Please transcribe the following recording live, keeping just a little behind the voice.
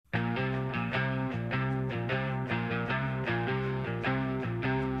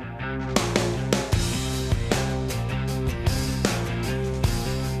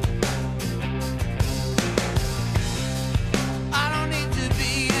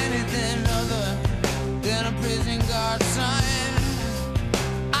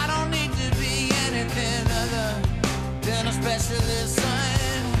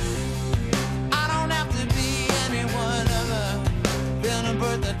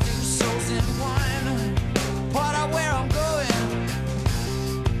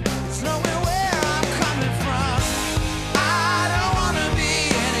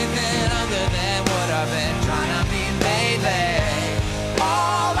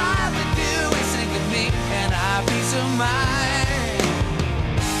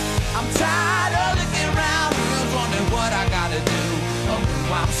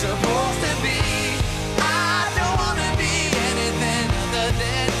supposed to be. I don't wanna be anything other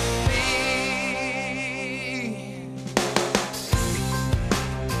than me.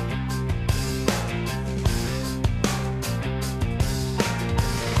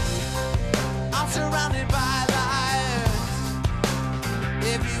 I'm surrounded by liars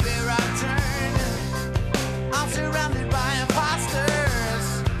everywhere I turn. I'm surrounded by imposters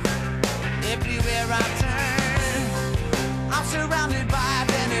everywhere I turn. I'm surrounded by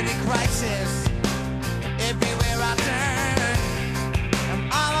identity crisis everywhere I turn. Am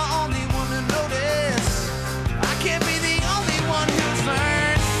I the only one to notice? I can't be the only one who's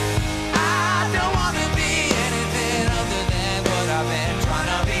learned. I don't wanna be anything other than what I've been trying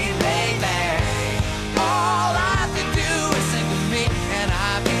to be lately. All I have to do is think of me and I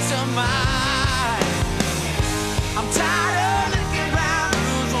have peace of mind. I'm tired of looking around,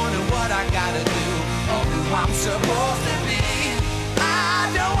 who's wondering what I gotta do or who I'm supposed to be. I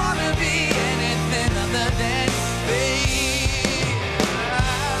don't wanna be anything other than me.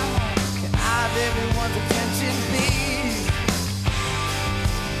 Can I have everyone's attention, please?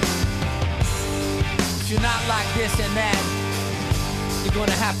 If you're not like this and that, you're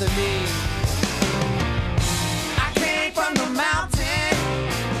gonna have to leave. I came from the mountain,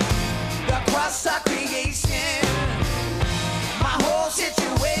 the crust of creation. My whole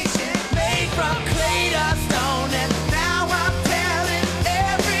situation made from clay to stone, and now I'm telling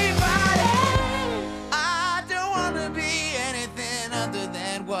everybody I don't wanna be anything other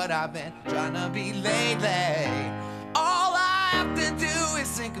than what I've been trying to be lately. All I have to do is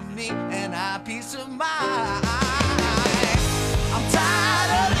think of me and I have peace of mind. I'm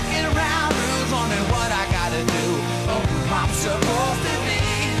tired of looking around, who's wondering what I gotta do or who I'm supposed to be.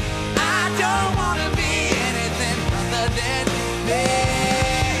 I don't wanna be anything other than me.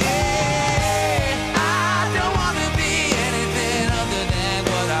 I don't wanna be anything other than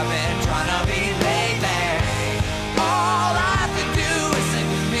what I've been trying to be lately. All I have to do is think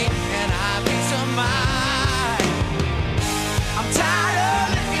of me and I have peace of mind. I'm tired of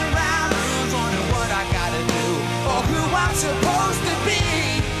looking around, who's wondering what I gotta do or who I'm supposed to